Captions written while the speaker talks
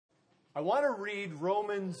I want to read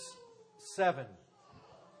Romans 7.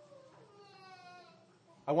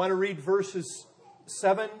 I want to read verses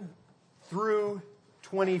 7 through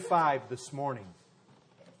 25 this morning.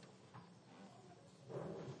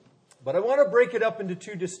 But I want to break it up into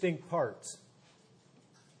two distinct parts.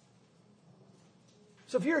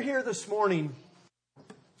 So if you're here this morning,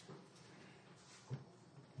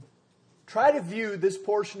 try to view this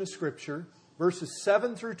portion of Scripture, verses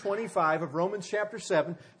 7 through 25 of Romans chapter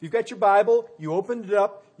 7. If you've got your Bible, you opened it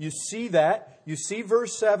up, you see that. You see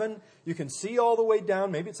verse 7. You can see all the way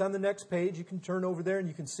down. Maybe it's on the next page. You can turn over there and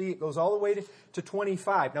you can see it goes all the way to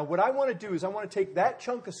 25. Now, what I want to do is I want to take that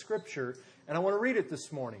chunk of Scripture and I want to read it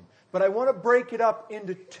this morning. But I want to break it up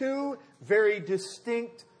into two very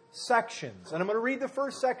distinct sections. And I'm going to read the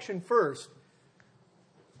first section first.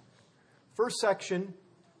 First section,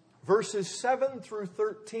 verses 7 through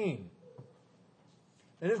 13.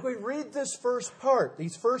 And as we read this first part,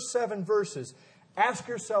 these first 7 verses, ask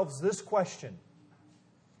yourselves this question.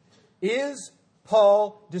 Is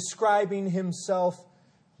Paul describing himself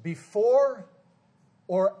before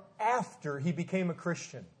or after he became a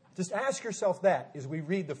Christian? Just ask yourself that as we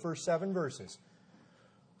read the first 7 verses.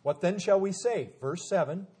 What then shall we say? Verse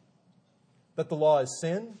 7, that the law is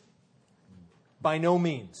sin? By no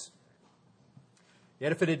means.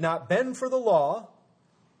 Yet if it had not been for the law,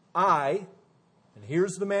 I, and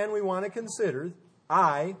here's the man we want to consider,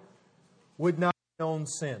 I would not have known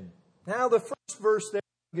sin. Now the first verse there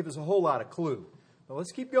gives us a whole lot of clue. But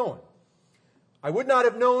let's keep going. I would not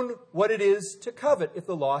have known what it is to covet if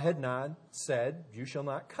the law had not said, you shall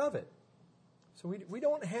not covet. So we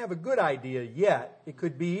don't have a good idea yet. It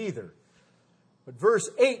could be either. But verse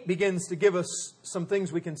 8 begins to give us some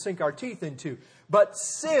things we can sink our teeth into. But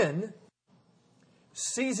sin,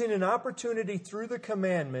 seizing an opportunity through the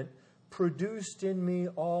commandment, produced in me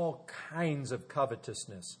all kinds of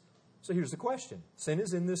covetousness. So here's the question. Sin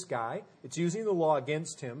is in this guy. It's using the law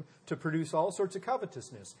against him to produce all sorts of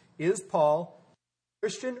covetousness. Is Paul a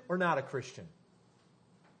Christian or not a Christian?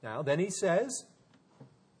 Now, then he says,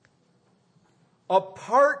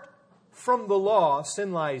 apart from the law,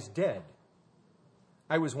 sin lies dead.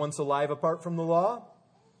 I was once alive apart from the law,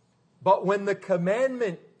 but when the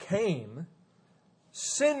commandment came,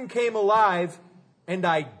 sin came alive and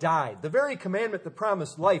I died. The very commandment that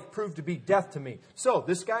promised life proved to be death to me. So,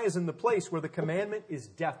 this guy is in the place where the commandment is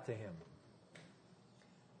death to him.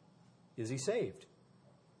 Is he saved?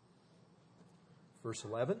 Verse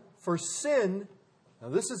 11. For sin, now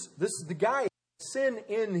this is the guy, sin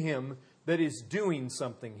in him that is doing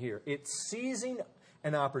something here. It's seizing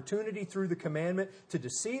an opportunity through the commandment to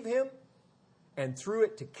deceive him and through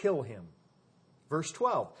it to kill him. Verse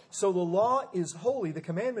 12, so the law is holy, the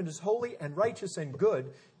commandment is holy and righteous and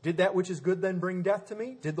good. Did that which is good then bring death to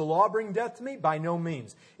me? Did the law bring death to me? By no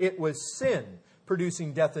means. It was sin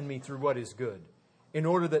producing death in me through what is good, in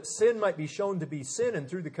order that sin might be shown to be sin and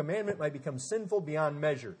through the commandment might become sinful beyond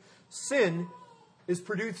measure. Sin is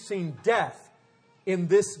producing death in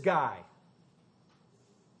this guy.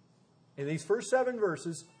 In these first 7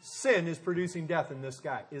 verses, sin is producing death in this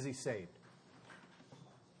guy. Is he saved?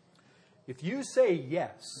 If you say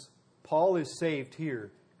yes, Paul is saved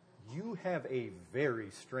here, you have a very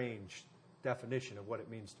strange definition of what it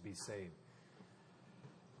means to be saved.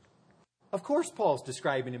 Of course, Paul's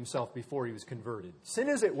describing himself before he was converted. Sin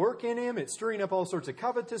is at work in him. It's stirring up all sorts of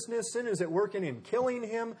covetousness. Sin is at work in him, killing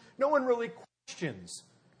him. No one really questions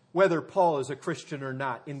whether Paul is a Christian or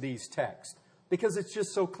not in these texts, because it's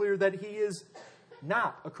just so clear that he is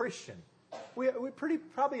not a Christian.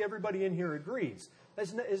 Probably everybody in here agrees.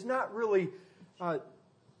 It's not really a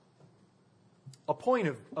point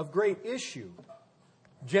of great issue.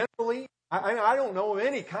 Generally, I don't know of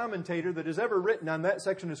any commentator that has ever written on that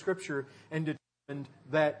section of Scripture and determined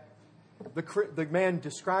that the man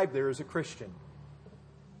described there is a Christian.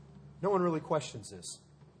 No one really questions this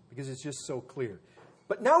because it's just so clear.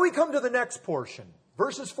 But now we come to the next portion,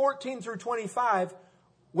 verses 14 through 25,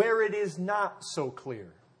 where it is not so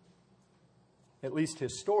clear. At least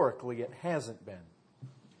historically, it hasn't been.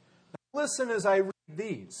 Now, listen as I read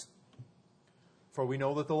these. For we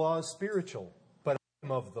know that the law is spiritual, but I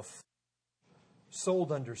am of the flesh,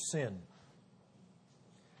 sold under sin.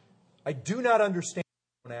 I do not understand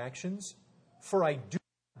my own actions, for I do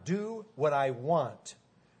not do what I want,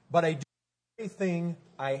 but I do everything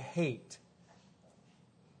I hate.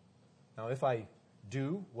 Now, if I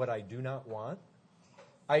do what I do not want,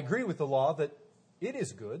 I agree with the law that it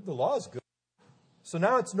is good. The law is good. So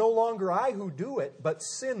now it's no longer I who do it, but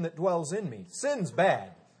sin that dwells in me. Sin's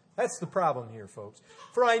bad. That's the problem here, folks.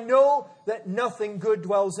 For I know that nothing good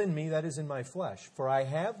dwells in me, that is in my flesh. For I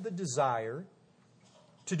have the desire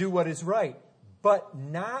to do what is right, but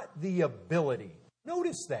not the ability.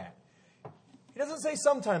 Notice that. He doesn't say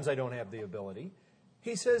sometimes I don't have the ability.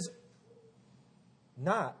 He says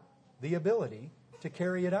not the ability to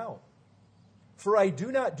carry it out. For I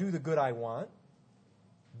do not do the good I want,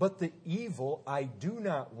 but the evil I do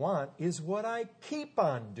not want is what I keep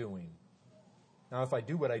on doing. Now, if I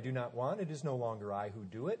do what I do not want, it is no longer I who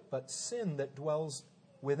do it, but sin that dwells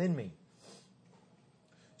within me.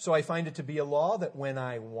 So I find it to be a law that when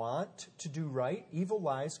I want to do right, evil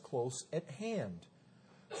lies close at hand.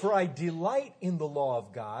 For I delight in the law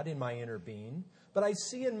of God in my inner being, but I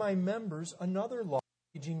see in my members another law,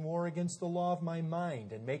 waging war against the law of my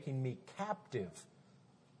mind and making me captive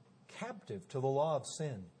to the law of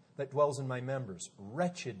sin that dwells in my members.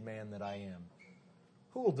 Wretched man that I am.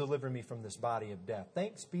 Who will deliver me from this body of death?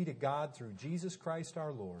 Thanks be to God through Jesus Christ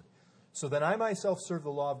our Lord. So that I myself serve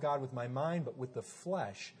the law of God with my mind, but with the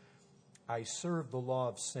flesh I serve the law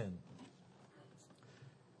of sin.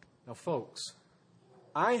 Now, folks,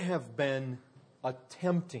 I have been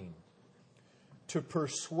attempting to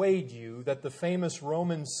persuade you that the famous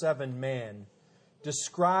Romans 7 man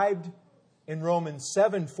described in Romans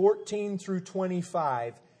 7:14 through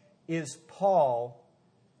 25 is Paul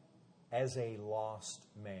as a lost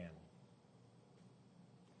man.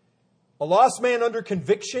 A lost man under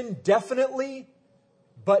conviction, definitely,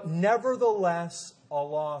 but nevertheless a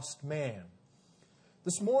lost man.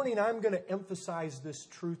 This morning I'm going to emphasize this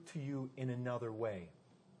truth to you in another way.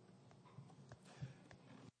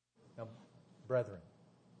 Now, brethren,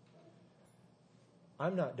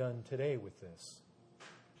 I'm not done today with this.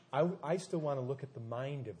 I still want to look at the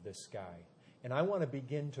mind of this guy. And I want to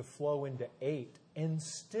begin to flow into 8 and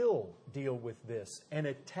still deal with this and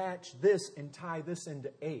attach this and tie this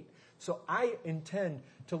into 8. So I intend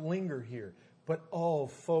to linger here. But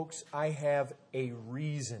folks, I have a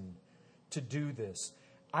reason to do this.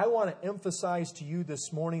 I want to emphasize to you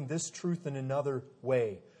this morning this truth in another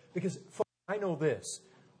way. Because folks, I know this.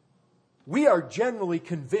 We are generally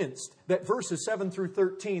convinced that verses 7 through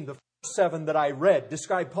 13, the first 7 that I read,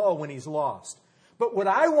 describe Paul when he's lost. But what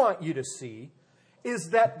I want you to see is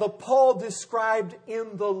that the Paul described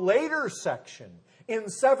in the later section, in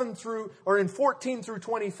 14 through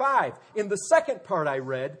 25, in the second part I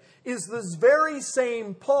read, is this very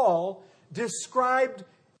same Paul described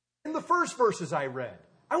in the first verses I read.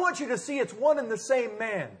 I want you to see it's one and the same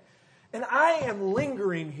man. And I am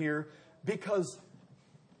lingering here because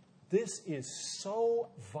this is so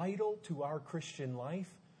vital to our Christian life.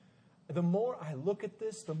 The more I look at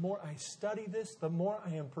this, the more I study this, the more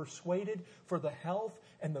I am persuaded for the health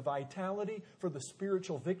and the vitality, for the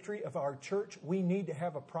spiritual victory of our church, we need to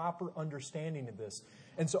have a proper understanding of this.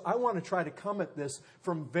 And so I want to try to come at this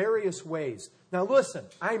from various ways. Now listen,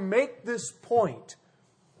 I make this point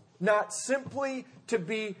not simply to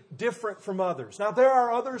be different from others. Now there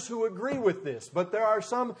are others who agree with this, but there are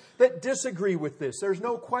some that disagree with this. There's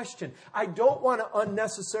no question. I don't want to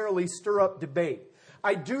unnecessarily stir up debate.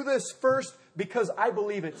 I do this first because I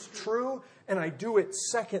believe it's true, and I do it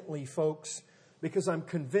secondly, folks, because I'm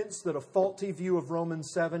convinced that a faulty view of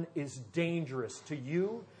Romans 7 is dangerous to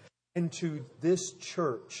you and to this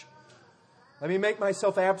church. Let me make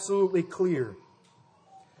myself absolutely clear.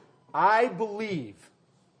 I believe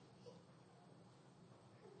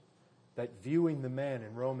that viewing the man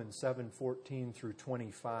in Romans 7:14 through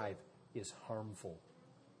 25 is harmful.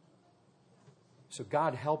 So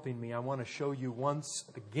God helping me, I want to show you once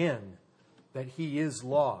again that he is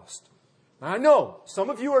lost. Now, I know some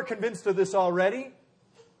of you are convinced of this already.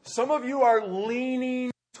 Some of you are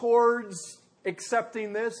leaning towards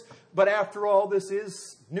accepting this. But after all, this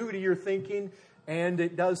is new to your thinking. And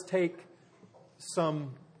it does take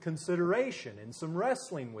some consideration and some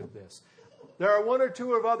wrestling with this. There are one or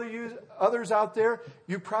two of others out there,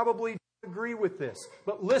 you probably agree with this.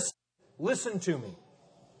 But listen to me.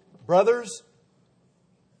 Brothers,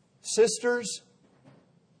 sisters,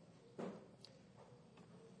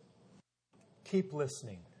 keep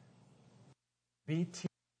listening. Be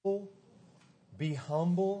teachable, be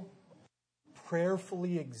humble,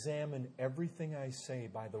 prayerfully examine everything I say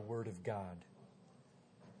by the Word of God.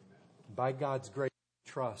 By God's grace,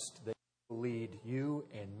 trust that He will lead you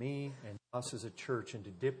and me and us as a church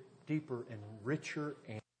into deeper and richer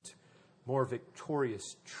and more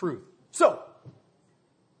victorious truth. So,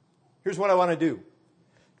 here's what I want to do.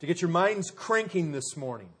 To get your minds cranking this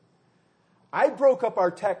morning, I broke up our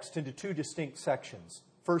text into 2 distinct sections.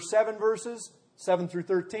 First 7 verses, 7 through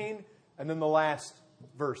 13, and then the last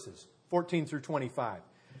verses, 14 through 25.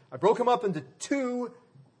 I broke them up into 2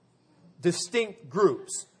 distinct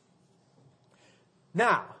groups.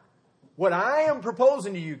 Now, what I am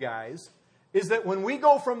proposing to you guys is that when we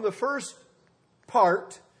go from the first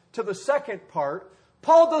part to the second part,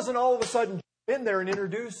 Paul doesn't all of a sudden jump in there and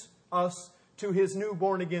introduce us to his new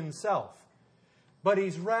born-again self. But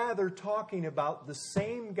he's rather talking about the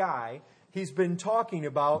same guy he's been talking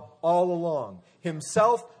about all along.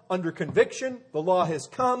 Himself under conviction, the law has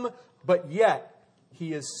come, but yet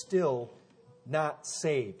he is still not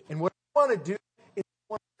saved. And what I want to do is I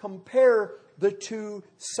want to compare the two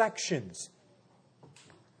sections.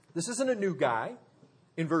 This isn't a new guy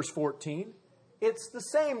in verse 14. It's the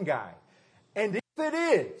same guy. And if it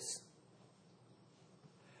is,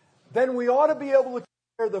 then we ought to be able to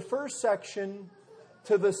compare the first section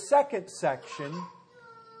to the second section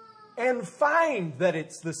and find that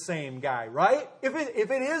it's the same guy, right? If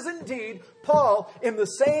it is indeed Paul in the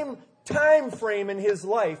same time frame in his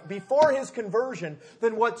life before his conversion,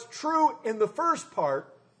 then what's true in the first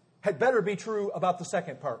part had better be true about the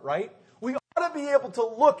second part, right? We ought to be able to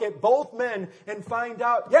look at both men and find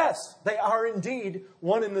out, yes, they are indeed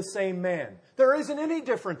one and the same man. There isn't any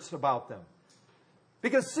difference about them.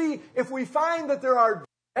 Because see, if we find that there are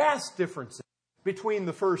vast differences between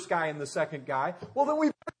the first guy and the second guy, well, then we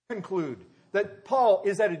conclude that Paul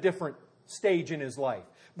is at a different stage in his life.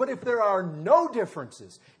 But if there are no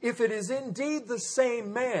differences, if it is indeed the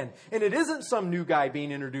same man, and it isn't some new guy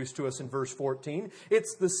being introduced to us in verse 14,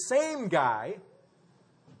 it's the same guy,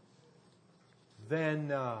 then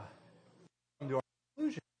come to our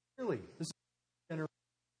conclusion. Really, this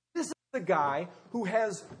is the guy who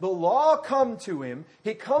has the law come to him.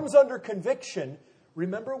 He comes under conviction.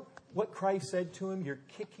 Remember what Christ said to him? You're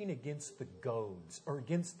kicking against the goads or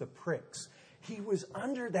against the pricks. He was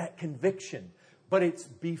under that conviction. But it's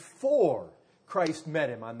before Christ met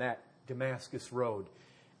him on that Damascus road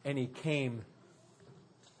and he came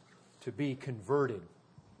to be converted.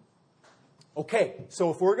 Okay,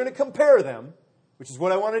 so if we're going to compare them, which is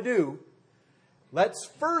what I want to do, let's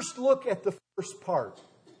first look at the first part.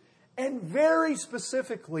 And very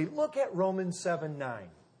specifically, look at Romans 7:9.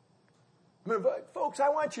 I mean, folks, I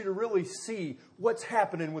want you to really see what's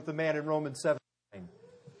happening with the man in Romans 7:9.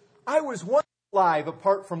 I was once alive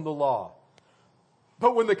apart from the law.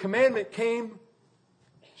 But when the commandment came,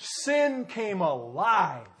 sin came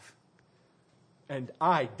alive. And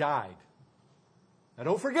I died. Now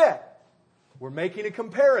don't forget, we're making a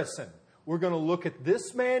comparison. We're going to look at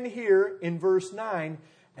this man here in verse 9,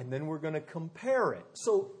 and then we're going to compare it.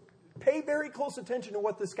 So pay very close attention to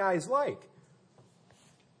what this guy is like.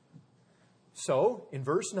 So, in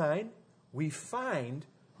verse 9, we find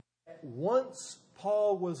that once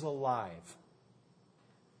Paul was alive,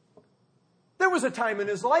 there was a time in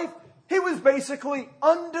his life he was basically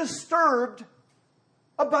undisturbed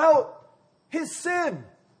about his sin.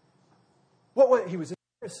 He was a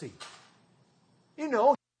Pharisee. You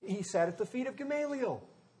know, he sat at the feet of Gamaliel.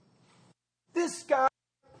 This guy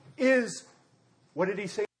is, what did he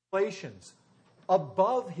say in Galatians?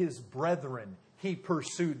 Above his brethren, he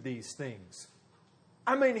pursued these things.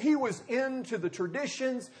 I mean, he was into the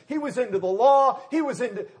traditions. He was into the law.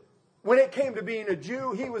 When it came to being a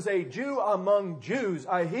Jew, he was a Jew among Jews,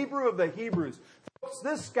 a Hebrew of the Hebrews. Folks,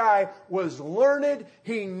 this guy was learned.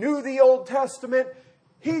 He knew the Old Testament.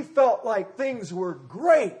 He felt like things were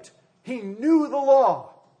great. He knew the law.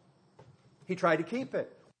 He tried to keep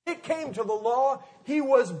it. When it came to the law, he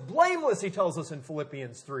was blameless, he tells us in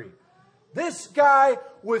Philippians 3. This guy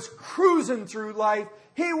was cruising through life.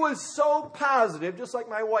 He was so positive, just like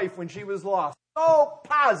my wife when she was lost. So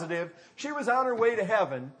positive, she was on her way to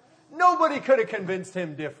heaven. Nobody could have convinced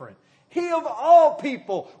him different. He, of all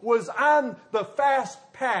people, was on the fast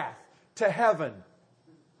path to heaven.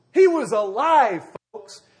 He was alive,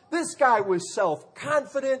 folks. This guy was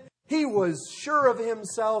self-confident. He was sure of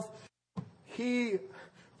himself.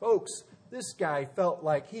 Folks, this guy felt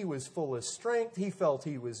like he was full of strength. He felt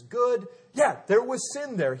he was good. Yeah, there was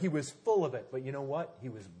sin there. He was full of it. But you know what? He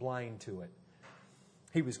was blind to it.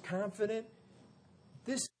 He was confident.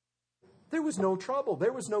 There was no trouble.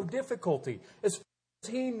 There was no difficulty. As far as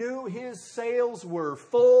he knew, his sails were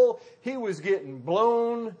full. He was getting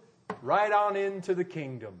blown right on into the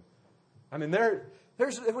kingdom. I mean, there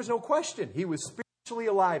was no question. He was spiritually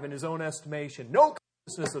alive in his own estimation. No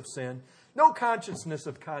consciousness of sin. No consciousness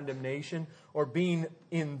of condemnation or being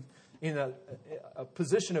in a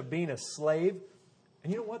position of being a slave.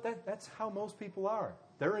 And you know what? That's how most people are.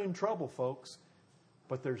 They're in trouble, folks.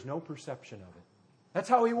 But there's no perception of it. That's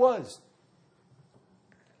how he was.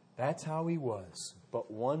 That's how he was.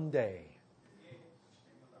 But one day,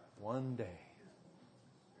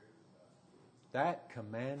 that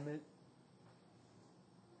commandment,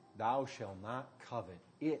 thou shalt not covet,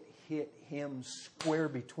 it hit him square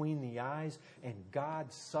between the eyes, and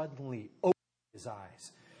God suddenly opened his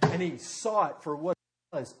eyes. And he saw it for what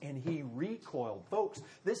it was, and he recoiled. Folks,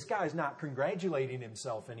 this guy's not congratulating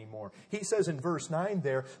himself anymore. He says in verse 9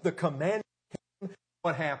 there, the command came,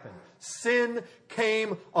 what happened? Sin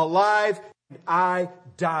came alive, and I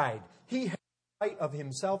died. He had sight of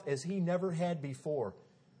himself as he never had before.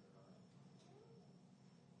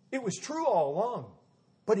 It was true all along,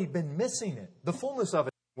 but he'd been missing it, the fullness of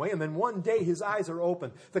it anyway. And then one day his eyes are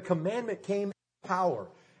open. The commandment came in power.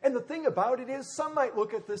 And the thing about it is, some might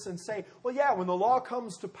look at this and say, well, yeah, when the law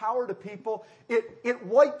comes to power to people, it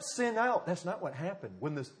wipes sin out. That's not what happened.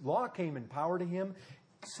 When the law came in power to him,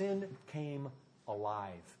 sin came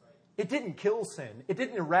alive. It didn't kill sin. It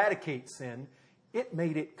didn't eradicate sin. It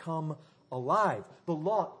made it come alive. The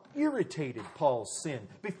law irritated Paul's sin.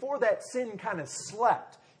 Before that, sin kind of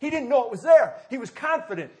slept. He didn't know it was there. He was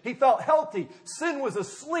confident. He felt healthy. Sin was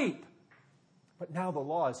asleep. But now the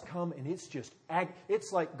law has come, and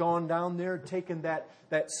it's like gone down there, taken that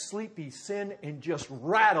sleepy sin and just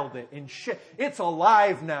rattled it and shit. It's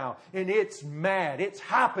alive now, and it's mad. It's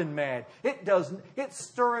hopping mad. It's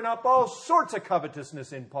stirring up all sorts of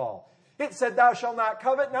covetousness in Paul. It said, thou shalt not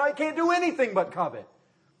covet. Now he can't do anything but covet.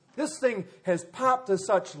 This thing has popped to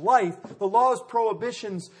such life. The law's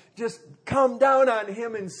prohibitions just come down on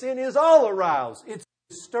him, and sin is all aroused. It's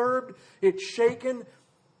disturbed. It's shaken.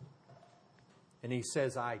 And he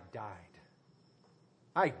says, I died.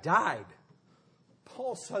 I died.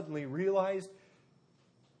 Paul suddenly realized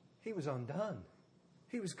he was undone.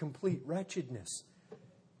 He was complete wretchedness.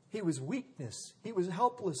 He was weakness. He was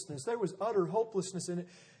helplessness. There was utter hopelessness in it.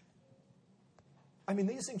 I mean,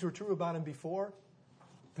 these things were true about him before.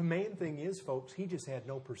 The main thing is, folks, he just had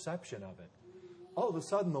no perception of it. All of a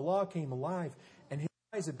sudden, the law came alive, and his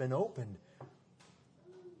eyes had been opened.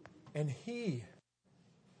 And he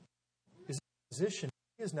is in a position,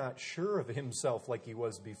 he is not sure of himself like he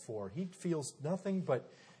was before. He feels nothing but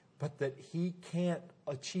that he can't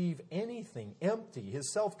achieve anything. Empty.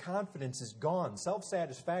 His self-confidence is gone.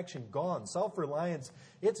 Self-satisfaction gone. Self-reliance,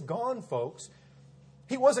 it's gone, folks.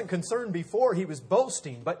 He wasn't concerned before, he was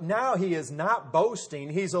boasting, but now he is not boasting.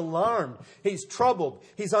 He's alarmed, he's troubled,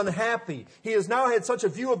 he's unhappy. He has now had such a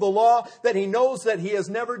view of the law that he knows that he has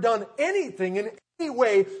never done anything in any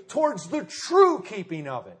way towards the true keeping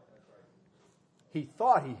of it. He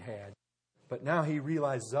thought he had, but now he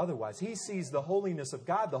realizes otherwise. He sees the holiness of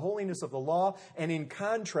God, the holiness of the law, and in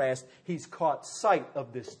contrast, he's caught sight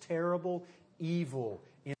of this terrible evil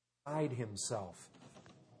inside himself.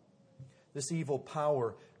 This evil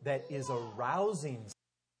power that is arousing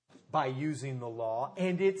by using the law,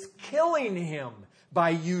 and it's killing him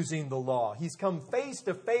by using the law. He's come face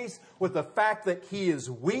to face with the fact that he is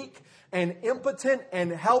weak and impotent and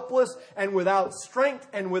helpless and without strength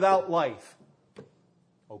and without life.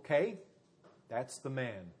 Okay? That's the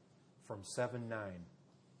man from 7:9.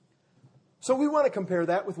 So we want to compare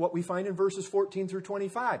that with what we find in verses 14 through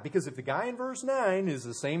 25. Because if the guy in verse 9 is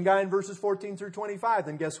the same guy in verses 14 through 25,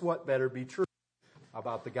 then guess what better be true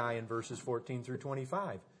about the guy in verses 14 through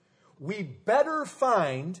 25? We better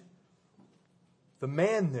find the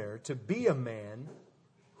man there to be a man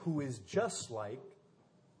who is just like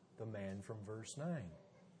the man from verse 9.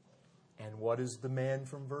 And what is the man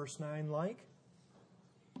from verse 9 like?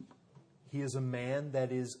 He is a man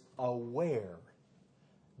that is aware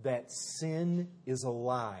that sin is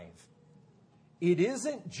alive. It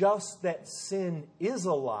isn't just that sin is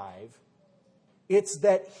alive, it's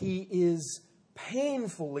that he is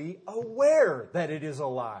painfully aware that it is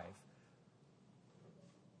alive.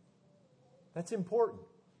 That's important.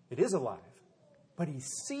 It is alive, but he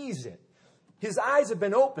sees it. His eyes have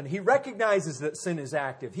been opened. He recognizes that sin is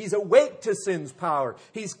active. He's awake to sin's power.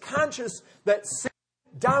 He's conscious that sin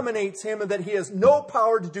dominates him and that he has no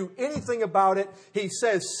power to do anything about it. He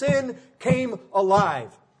says sin came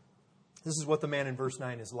alive. This is what the man in verse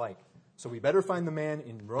 9 is like. So we better find the man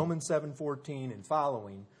in Romans 7:14 and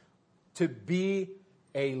following to be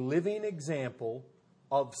a living example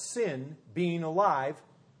of sin being alive,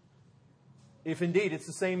 if indeed it's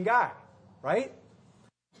the same guy, right?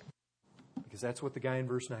 Because that's what the guy in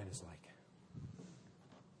verse 9 is like.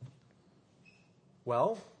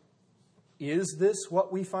 Well, is this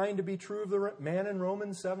what we find to be true of the man in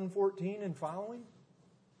Romans 7:14 and following?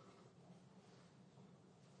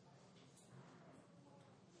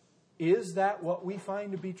 Is that what we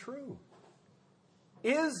find to be true?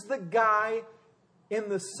 Is the guy in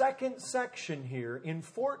the second section here, in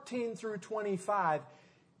 14 through 25,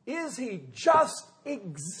 is he just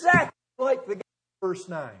exactly like the guy in verse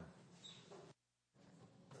 9?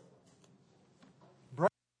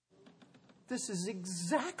 This is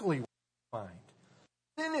exactly what we find.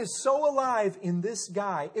 Sin is so alive in this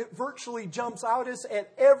guy, it virtually jumps out at us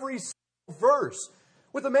at every verse.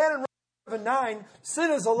 With the man in Romans 7:9,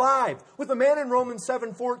 sin is alive. With the man in Romans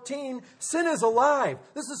 7:14, sin is alive.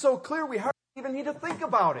 This is so clear we hardly even need to think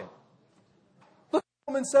about it. Look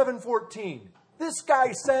at Romans 7:14. This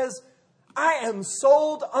guy says, I am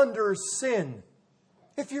sold under sin.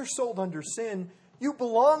 If you're sold under sin, you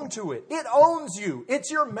belong to it. It owns you.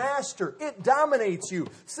 It's your master. It dominates you.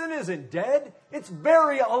 Sin isn't dead. It's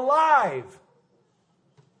very alive.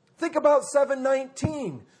 Think about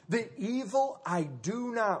 7:19. The evil I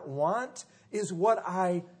do not want is what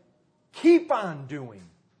I keep on doing.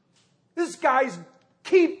 This guy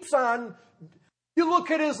keeps on. You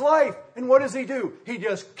look at his life, and what does he do? He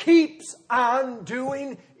just keeps on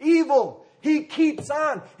doing evil. He keeps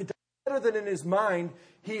on. It doesn't matter that in his mind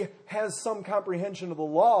he has some comprehension of the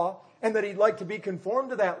law and that he'd like to be conformed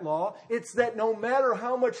to that law. It's that no matter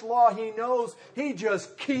how much law he knows, he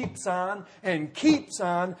just keeps on and keeps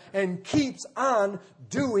on and keeps on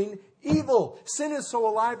doing evil. Sin is so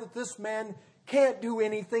alive that this man can't do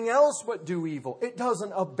anything else but do evil. It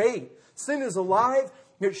doesn't abate. Sin is alive.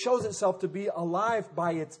 It shows itself to be alive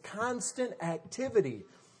by its constant activity.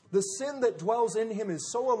 The sin that dwells in him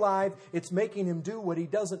is so alive, it's making him do what he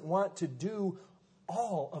doesn't want to do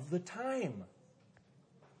all of the time.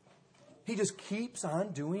 He just keeps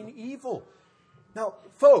on doing evil. Now,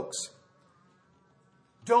 folks,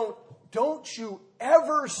 don't you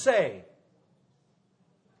ever say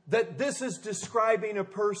that this is describing a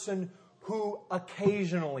person who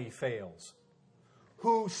occasionally fails,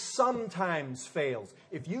 who sometimes fails.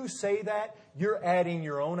 If you say that, you're adding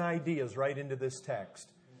your own ideas right into this text.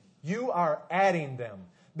 You are adding them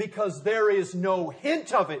because there is no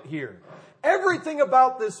hint of it here. Everything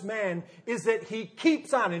about this man is that he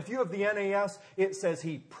keeps on. If you have the NAS, it says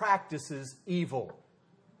he practices evil.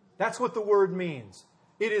 That's what the word means.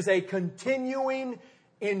 It is a continuing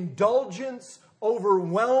indulgence,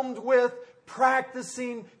 overwhelmed with,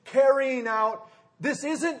 practicing, carrying out. This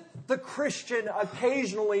isn't the Christian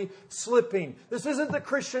occasionally slipping. This isn't the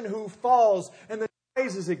Christian who falls and then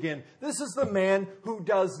rises again. This is the man who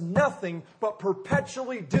does nothing but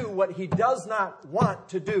perpetually do what he does not want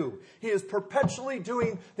to do. He is perpetually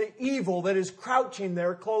doing the evil that is crouching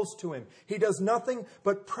there close to him. He does nothing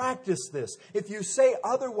but practice this. If you say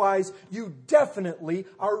otherwise, you definitely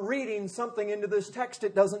are reading something into this text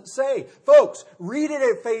it doesn't say. Folks, read it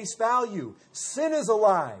at face value. Sin is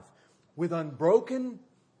alive with unbroken,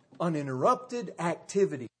 uninterrupted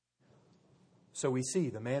activity. So we see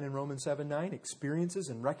the man in Romans 7:9 experiences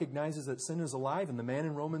and recognizes that sin is alive, and the man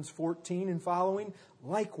in Romans 14 and following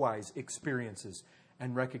likewise experiences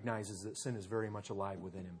and recognizes that sin is very much alive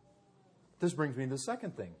within him. This brings me to the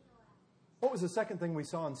second thing. What was the second thing we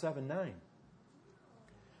saw in 7:9?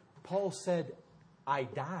 Paul said, I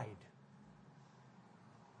died.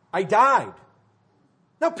 I died.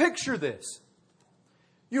 Now picture this.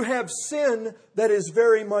 You have sin that is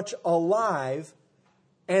very much alive,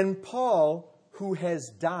 and Paul who has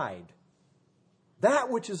died. That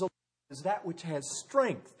which is alive is that which has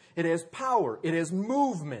strength. It has power. It has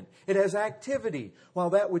movement. It has activity. While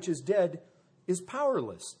that which is dead is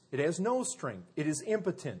powerless. It has no strength. It is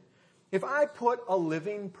impotent. If I put a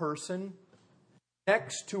living person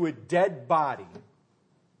next to a dead body,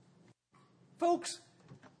 folks,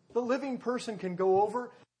 the living person can go over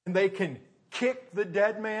and they can kick the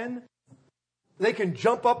dead man. They can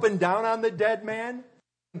jump up and down on the dead man.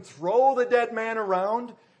 Throw the dead man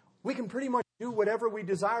around. We can pretty much do whatever we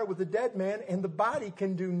desire with the dead man, and the body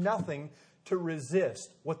can do nothing to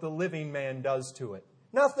resist what the living man does to it.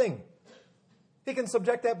 Nothing. He can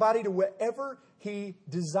subject that body to whatever he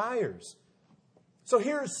desires. So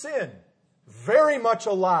here's sin, very much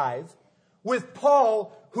alive, with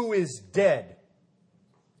Paul who is dead.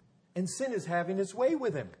 And sin is having its way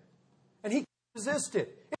with him. And he can't resist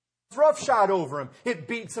it. It's roughshod over him. It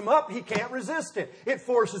beats him up. He can't resist it. It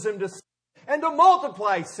forces him to sin and to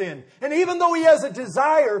multiply sin. And even though he has a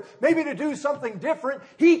desire maybe to do something different,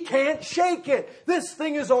 he can't shake it. This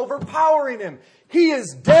thing is overpowering him. He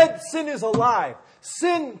is dead. Sin is alive.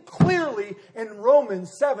 Sin clearly in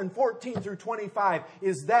Romans 7:14 through 25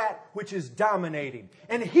 is that which is dominating.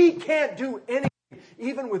 And he can't do anything.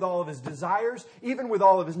 Even with all of his desires, even with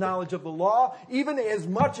all of his knowledge of the law, even as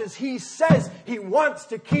much as he says he wants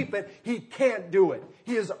to keep it, he can't do it.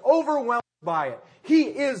 He is overwhelmed by it. He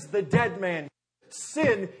is the dead man.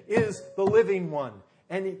 Sin is the living one.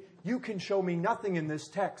 And you can show me nothing in this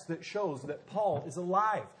text that shows that Paul is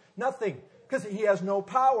alive. Nothing. Because he has no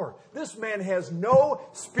power. This man has no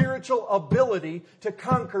spiritual ability to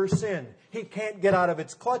conquer sin. He can't get out of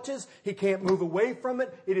its clutches. He can't move away from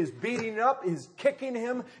it. It is beating him up. It is kicking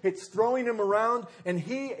him. It's throwing him around. And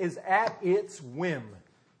he is at its whim.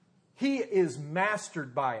 He is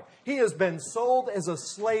mastered by it. He has been sold as a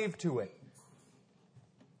slave to it.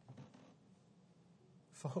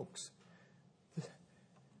 Folks,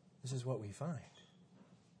 this is what we find.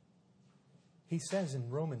 He says in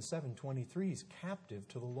Romans 7:23, he's captive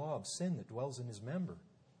to the law of sin that dwells in his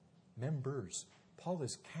members. Paul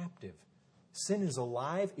is captive. Sin is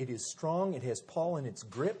alive. It is strong. It has Paul in its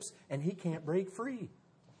grips, and he can't break free.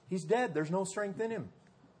 He's dead. There's no strength in him.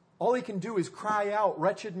 All he can do is cry out,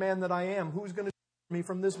 "Wretched man that I am, who's going to deliver me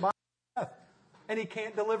from this body of death?" And he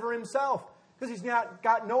can't deliver himself because he's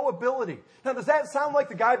got no ability. Now, does that sound like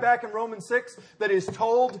the guy back in Romans 6 that is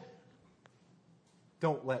told,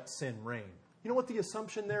 "Don't let sin reign"? You know what the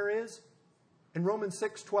assumption there is? In Romans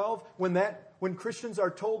 6:12, when Christians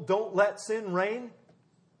are told, "Don't let sin reign,"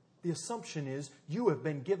 the assumption is you have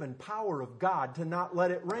been given power of God to not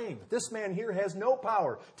let it reign. This man here has no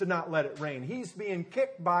power to not let it reign. He's being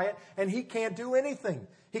kicked by it, and he can't do anything.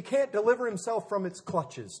 He can't deliver himself from its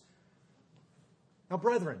clutches. Now,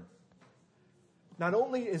 brethren, not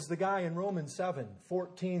only is the guy in Romans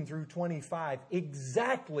 7:14 through 25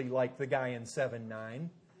 exactly like the guy in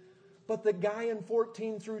 7:9, but the guy in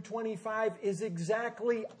 14 through 25 is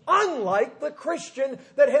exactly unlike the Christian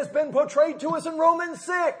that has been portrayed to us in Romans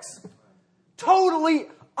 6. Totally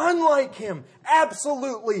unlike him.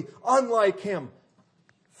 Absolutely unlike him.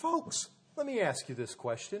 Folks, let me ask you this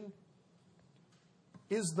question.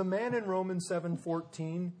 Is the man in Romans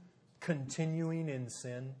 7:14 continuing in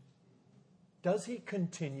sin? Does he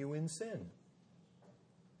continue in sin?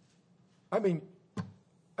 I mean,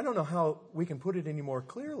 I don't know how we can put it any more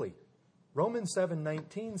clearly. Romans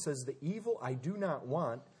 7:19 says, "The evil I do not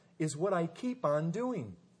want is what I keep on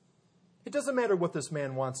doing." It doesn't matter what this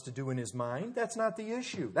man wants to do in his mind. That's not the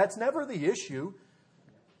issue. That's never the issue.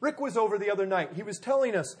 Rick was over the other night. He was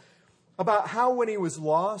telling us about how when he was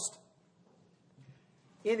lost,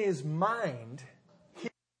 in his mind, he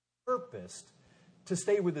purposed to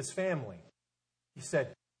stay with his family. He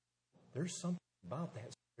said, "There's something about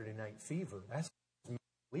that Saturday night fever. That's a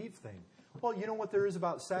make-believe thing." Well, you know what there is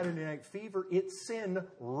about Saturday night fever? It's sin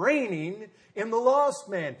reigning in the lost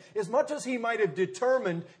man. As much as he might have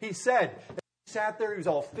determined, he said, he sat there, he was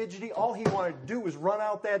all fidgety, all he wanted to do was run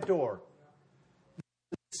out that door.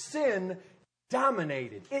 Sin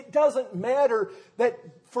dominated. It doesn't matter that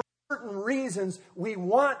for certain reasons we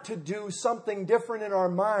want to do something different in our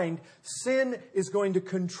mind. Sin is going to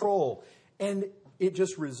control. And it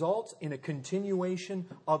just results in a continuation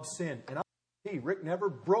of sin. And I'll tell you, Rick never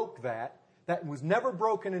broke that. That was never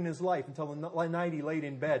broken in his life until the night he laid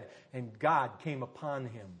in bed and God came upon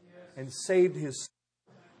him and saved his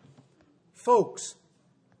soul. Folks,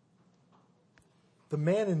 the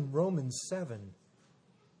man in Romans 7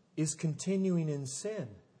 is continuing in sin.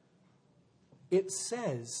 It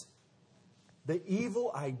says, "The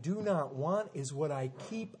evil I do not want is what I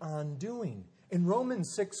keep on doing." In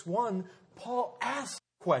Romans 6:1, Paul asks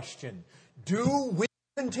the question, do we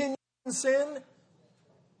continue in sin?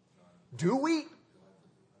 Do we?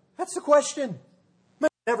 That's the question. May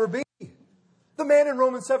never be. The man in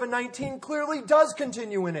Romans 7:19 clearly does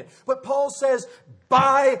continue in it. But Paul says,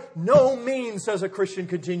 by no means does a Christian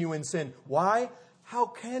continue in sin. Why? How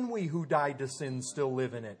can we who died to sin still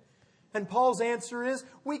live in it? And Paul's answer is,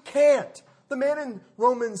 we can't. The man in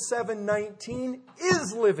Romans 7:19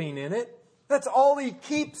 is living in it. That's all he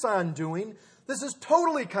keeps on doing. This is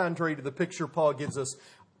totally contrary to the picture Paul gives us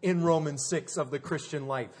in Romans 6 of the Christian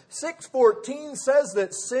life. 6:14 says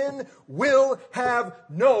that sin will have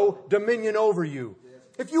no dominion over you.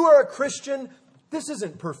 If you are a Christian, this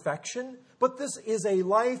isn't perfection, but this is a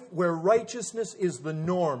life where righteousness is the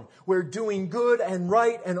norm, where doing good and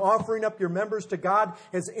right and offering up your members to God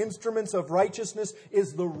as instruments of righteousness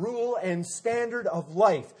is the rule and standard of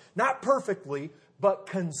life. Not perfectly, but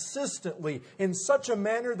consistently, in such a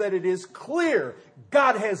manner that it is clear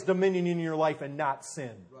God has dominion in your life and not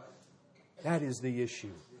sin. That is the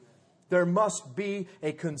issue. There must be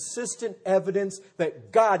a consistent evidence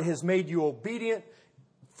that God has made you obedient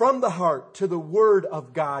from the heart to the Word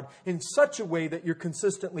of God in such a way that you're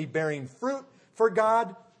consistently bearing fruit for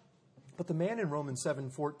God. But the man in Romans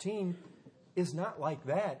 7:14 is not like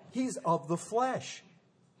that. He's of the flesh.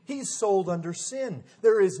 He's sold under sin.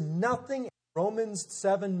 There is nothing in Romans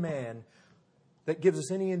 7 man that gives us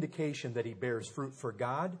any indication that he bears fruit for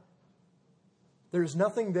God. There's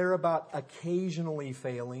nothing there about occasionally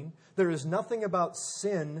failing. There is nothing about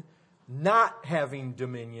sin not having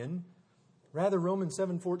dominion. Rather, Romans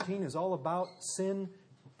 7:14 is all about sin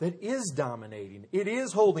that is dominating. It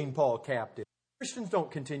is holding Paul captive. Christians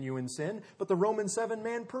don't continue in sin, but the Romans 7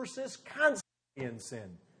 man persists constantly in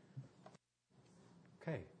sin.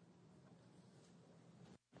 Okay.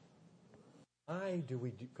 Why do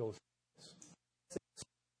we go through this? Because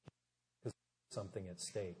there's something at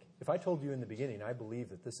stake. If I told you in the beginning, I believe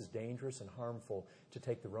that this is dangerous and harmful to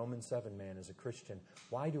take the Romans 7 man as a Christian,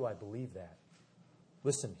 why do I believe that?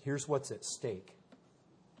 Listen, here's what's at stake.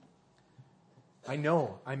 I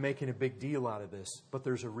know I'm making a big deal out of this, but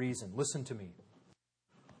there's a reason. Listen to me.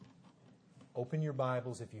 Open your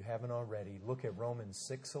Bibles if you haven't already. Look at Romans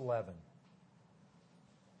 6:11.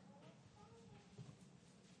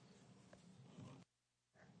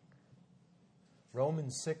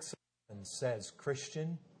 Romans 6:11 says,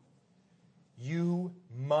 Christian, you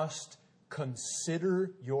must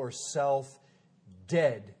consider yourself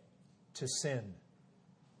dead to sin.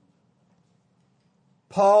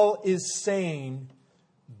 Paul is saying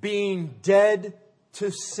being dead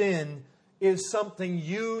to sin is something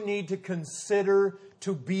you need to consider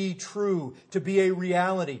to be true, to be a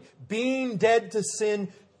reality. Being dead to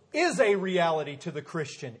sin is a reality to the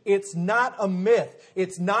Christian. It's not a myth.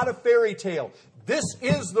 It's not a fairy tale. This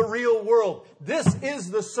is the real world. This is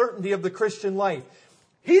the certainty of the Christian life.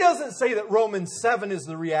 He doesn't say that Romans 7 is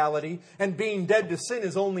the reality and being dead to sin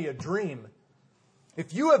is only a dream.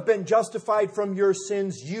 If you have been justified from your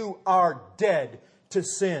sins, you are dead to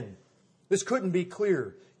sin. This couldn't be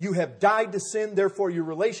clearer. You have died to sin, therefore your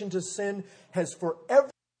relation to sin has forever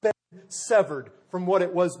been severed from what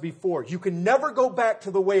it was before. You can never go back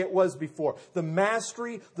to the way it was before. The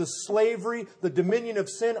mastery, the slavery, the dominion of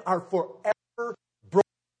sin are forever broken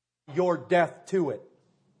by your death to it.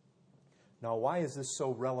 Now, why is this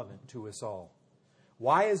so relevant to us all?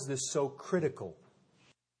 Why is this so critical?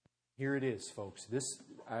 Here it is, folks.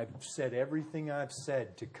 I've said everything I've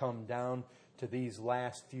said to come down to these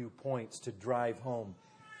last few points to drive home.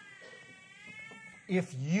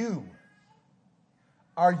 If you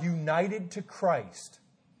are united to Christ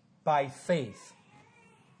by faith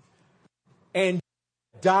and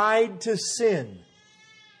died to sin,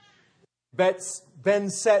 but been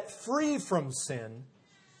set free from sin,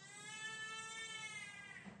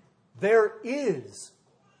 there is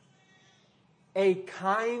a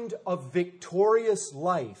kind of victorious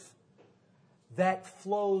life that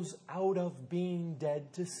flows out of being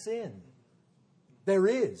dead to sin. There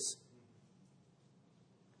is.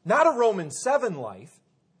 Not a Romans 7 life.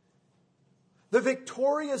 The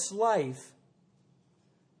victorious life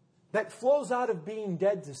that flows out of being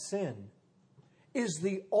dead to sin is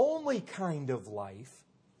the only kind of life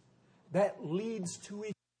that leads to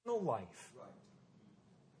eternal life.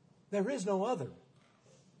 There is no other.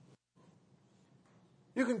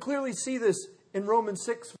 You can clearly see this in Romans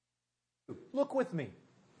 6. Look with me.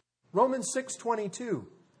 Romans 6:22.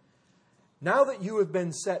 Now that you have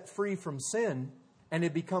been set free from sin and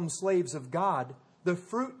have become slaves of God, the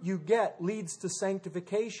fruit you get leads to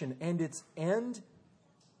sanctification and its end,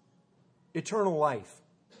 eternal life.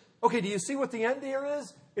 Okay, do you see what the end here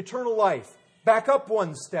is? Eternal life. Back up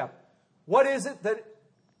one step. What is it that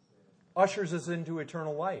ushers us into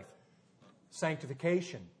eternal life?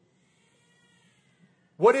 Sanctification.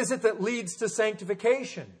 What is it that leads to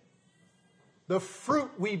sanctification? The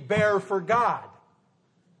fruit we bear for God.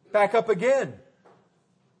 Back up again.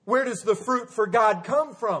 Where does the fruit for God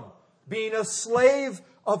come from? Being a slave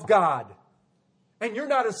of God. And you're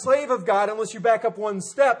not a slave of God unless you back up one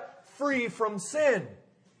step, free from sin.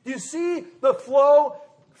 Do you see the flow?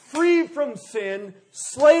 Free from sin,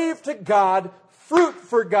 slave to God, fruit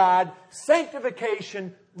for God,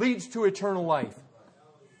 sanctification leads to eternal life.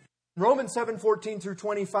 Romans 7:14 through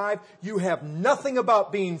 25, you have nothing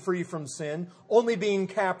about being free from sin, only being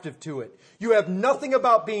captive to it. You have nothing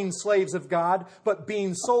about being slaves of God, but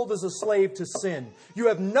being sold as a slave to sin. You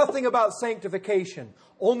have nothing about sanctification,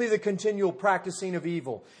 only the continual practicing of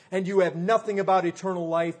evil. And you have nothing about eternal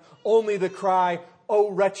life, only the cry, "O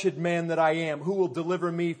wretched man that I am, who will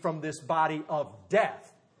deliver me from this body of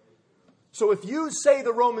death?" So if you say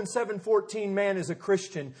the Romans 7:14 man is a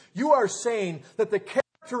Christian, you are saying that the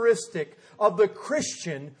characteristic of the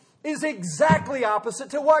Christian is exactly opposite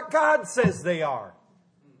to what God says they are.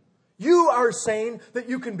 You are saying that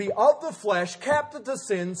you can be of the flesh, captive to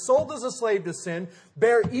sin, sold as a slave to sin,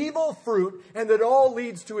 bear evil fruit, and that all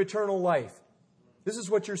leads to eternal life. This is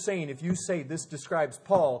what you're saying if you say this describes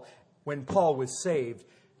Paul when Paul was saved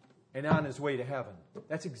and on his way to heaven.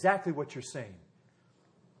 That's exactly what you're saying.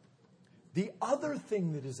 The other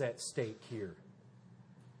thing that is at stake here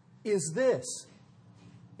is this.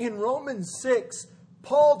 In Romans 6,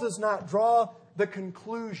 Paul does not draw the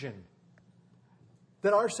conclusion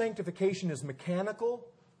that our sanctification is mechanical,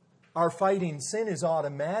 our fighting sin is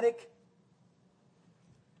automatic,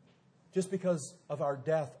 just because of our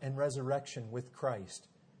death and resurrection with Christ.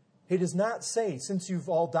 He does not say, since you've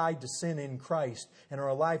all died to sin in Christ and are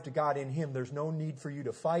alive to God in Him, there's no need for you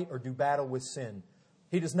to fight or do battle with sin.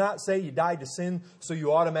 He does not say you died to sin, so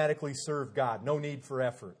you automatically serve God. No need for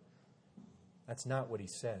effort. That's not what He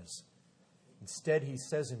says. Instead, He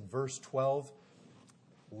says in verse 12,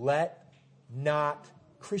 let not,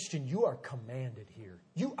 Christian, you are commanded here.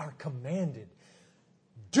 You are commanded.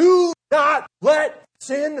 Do not let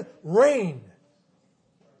sin reign.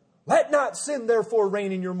 Let not sin, therefore,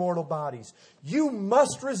 reign in your mortal bodies. You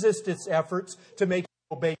must resist its efforts to make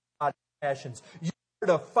you obey God's passions. You are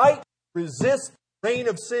to fight, resist the reign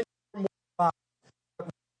of sin in your mortal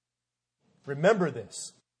bodies. Remember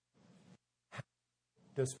this. How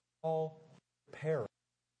does Paul prepare us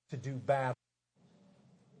to do battle?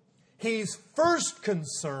 He's first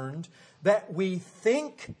concerned that we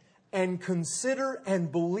think and consider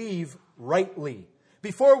and believe rightly.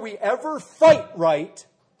 Before we ever fight right,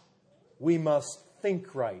 we must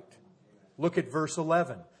think right. Look at verse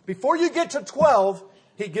 11. Before you get to 12,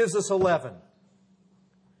 he gives us 11.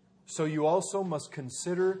 So you also must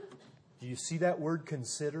consider, do you see that word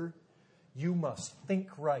consider? You must think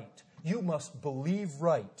right. You must believe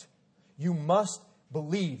right. You must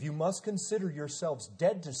believe. You must consider yourselves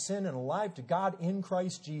dead to sin and alive to God in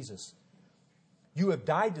Christ Jesus. You have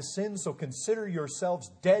died to sin, so consider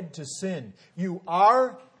yourselves dead to sin. You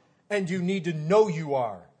are, and you need to know you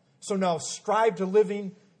are. So now strive to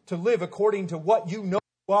live according to what you know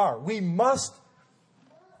you are. We must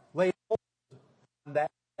lay hold on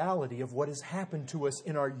that reality of what has happened to us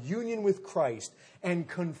in our union with Christ and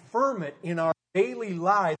confirm it in our daily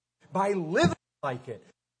lives by living like it.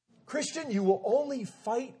 Christian, you will only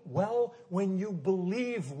fight well when you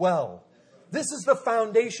believe well. This is the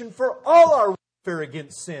foundation for all our warfare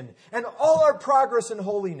against sin and all our progress in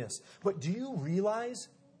holiness. But do you realize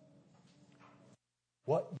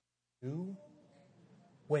what you do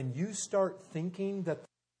when you start thinking that the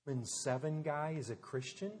Romans 7 guy is a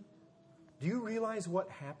Christian? Do you realize what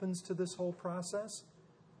happens to this whole process?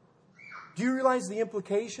 Do you realize the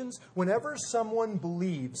implications? Whenever someone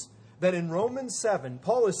believes that in Romans 7,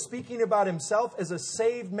 Paul is speaking about himself as a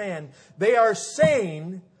saved man, they are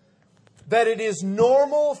saying that it is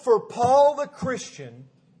normal for Paul the Christian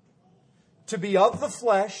to be of the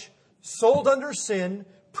flesh, sold under sin,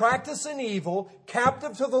 practicing evil,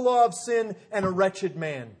 captive to the law of sin, and a wretched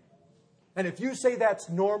man. And if you say that's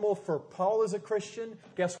normal for Paul as a Christian,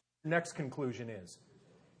 guess what your next conclusion is?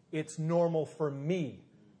 It's normal for me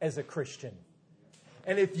as a Christian.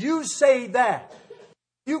 And if you say that,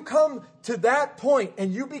 you come to that point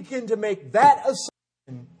and you begin to make that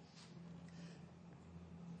assumption,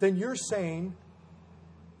 then you're saying,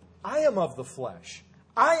 I am of the flesh.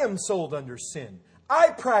 I am sold under sin. I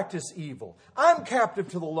practice evil. I'm captive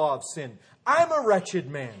to the law of sin. I'm a wretched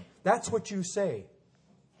man. That's what you say.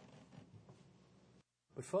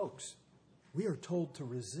 But folks, we are told to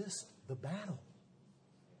resist the battle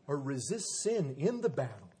or resist sin in the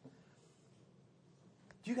battle.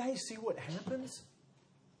 Do you guys see what happens?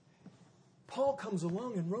 Paul comes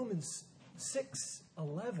along in Romans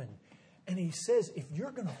 6:11 and he says, if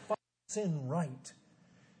you're going to fight sin right,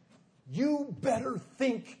 you better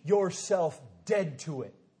think yourself dead to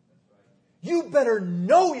it. You better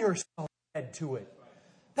know yourself dead to it.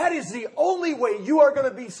 That is the only way you are going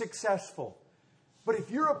to be successful. But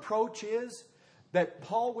if your approach is that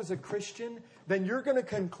Paul was a Christian, then you're going to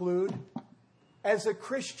conclude, as a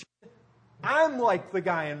Christian, I'm like the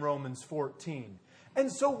guy in Romans 14.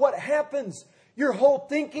 And so what happens? Your whole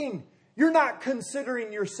thinking, you're not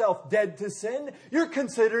considering yourself dead to sin. You're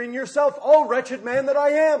considering yourself, oh, wretched man that I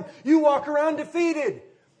am. You walk around defeated.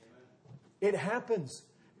 It happens.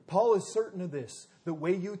 Paul is certain of this. The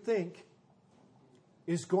way you think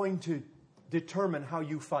is going to determine how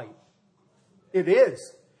you fight. It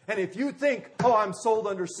is. And if you think, oh, I'm sold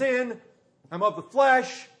under sin, I'm of the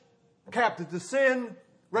flesh, captive to sin,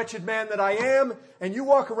 wretched man that I am, and you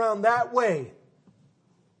walk around that way,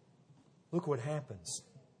 look what happens.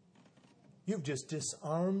 You've just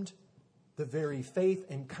disarmed the very faith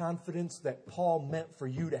and confidence that Paul meant for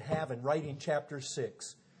you to have in writing chapter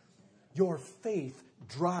 6. Your faith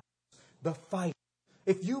drives the fight.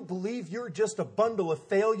 If you believe you're just a bundle of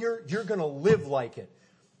failure, you're going to live like it.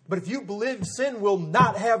 But if you believe sin will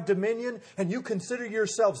not have dominion and you consider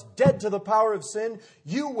yourselves dead to the power of sin,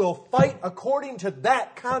 you will fight according to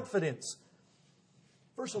that confidence.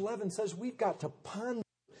 Verse 11 says we've got to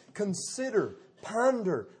consider,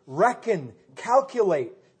 ponder, reckon,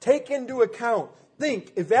 calculate, take into account,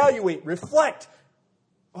 think, evaluate, reflect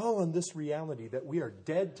all on this reality that we are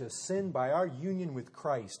dead to sin by our union with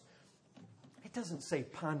Christ. It doesn't say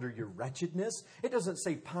ponder your wretchedness. It doesn't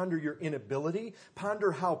say ponder your inability.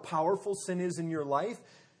 Ponder how powerful sin is in your life.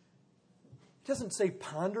 It doesn't say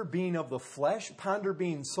ponder being of the flesh, ponder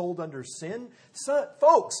being sold under sin.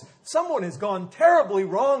 Folks, someone has gone terribly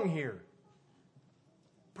wrong here.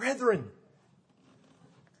 Brethren,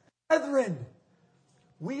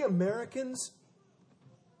 we Americans,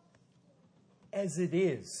 as it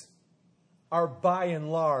is, are by and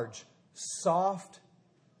large soft,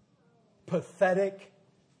 pathetic,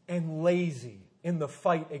 and lazy in the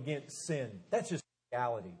fight against sin. That's just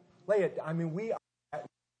reality. We are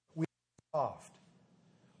soft.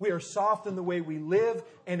 We are soft in the way we live,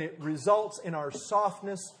 and it results in our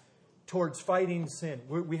softness towards fighting sin.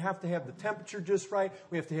 We have to have the temperature just right.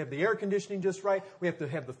 We have to have the air conditioning just right. We have to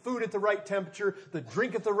have the food at the right temperature, the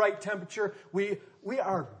drink at the right temperature. We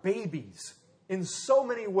are babies in so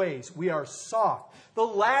many ways. We are soft. The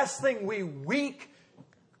last thing we weak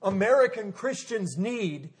American Christians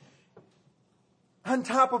need, on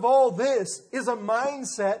top of all this, is a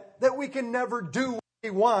mindset that we can never do what we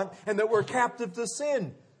want and that we're captive to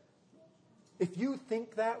sin. If you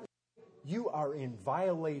think that, you are in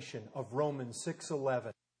violation of Romans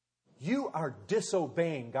 6:11. You are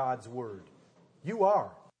disobeying God's word. You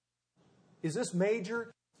are. Is this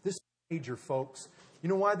major? This is major, folks. You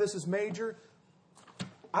know why this is major?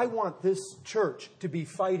 I want this church to be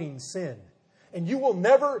fighting sin. And you will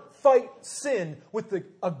never fight sin with the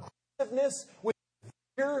aggressiveness, with the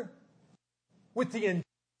vigor, with the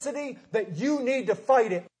intensity that you need to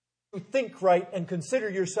fight it to think right and consider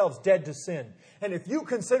yourselves dead to sin. And if you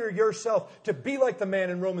consider yourself to be like the man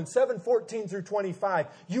in Romans 7:14 through 25,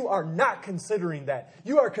 you are not considering that.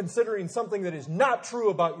 You are considering something that is not true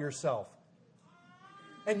about yourself.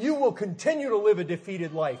 And you will continue to live a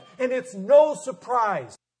defeated life. And it's no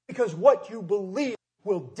surprise, because what you believe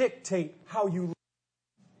will dictate how you live.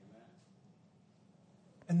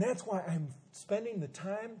 And that's why I'm spending the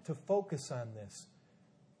time to focus on this.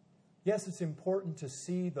 Yes, it's important to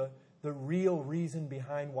see the real reason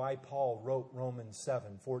behind why Paul wrote Romans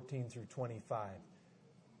 7:14 through 25.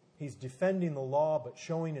 He's defending the law, but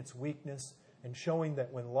showing its weakness and showing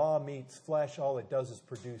that when law meets flesh, all it does is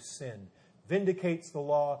produce sin. Vindicates the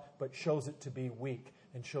law, but shows it to be weak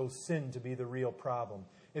and shows sin to be the real problem.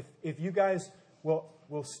 If you guys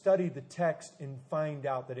will study the text and find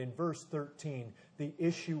out that in verse 13, the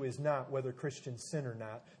issue is not whether Christians sin or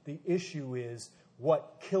not. The issue is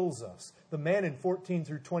what kills us. The man in 14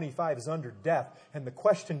 through 25 is under death, and the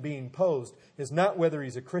question being posed is not whether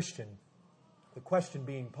he's a Christian. The question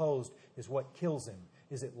being posed is what kills him.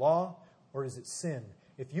 Is it law or is it sin?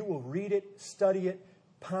 If you will read it, study it,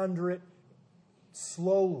 ponder it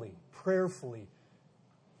slowly, prayerfully,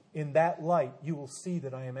 in that light, you will see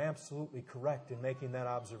that I am absolutely correct in making that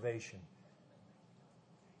observation.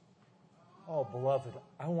 Oh, beloved,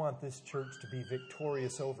 I want this church to be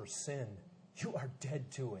victorious over sin. You are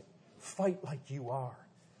dead to it. Fight like you are.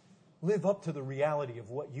 Live up to the reality of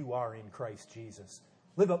what you are in Christ Jesus.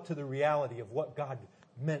 Live up to the reality of what God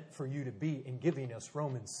meant for you to be in giving us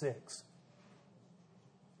Romans 6.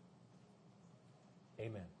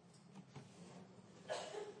 Amen.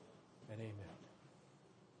 And amen.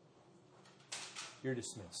 You're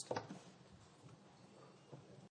dismissed.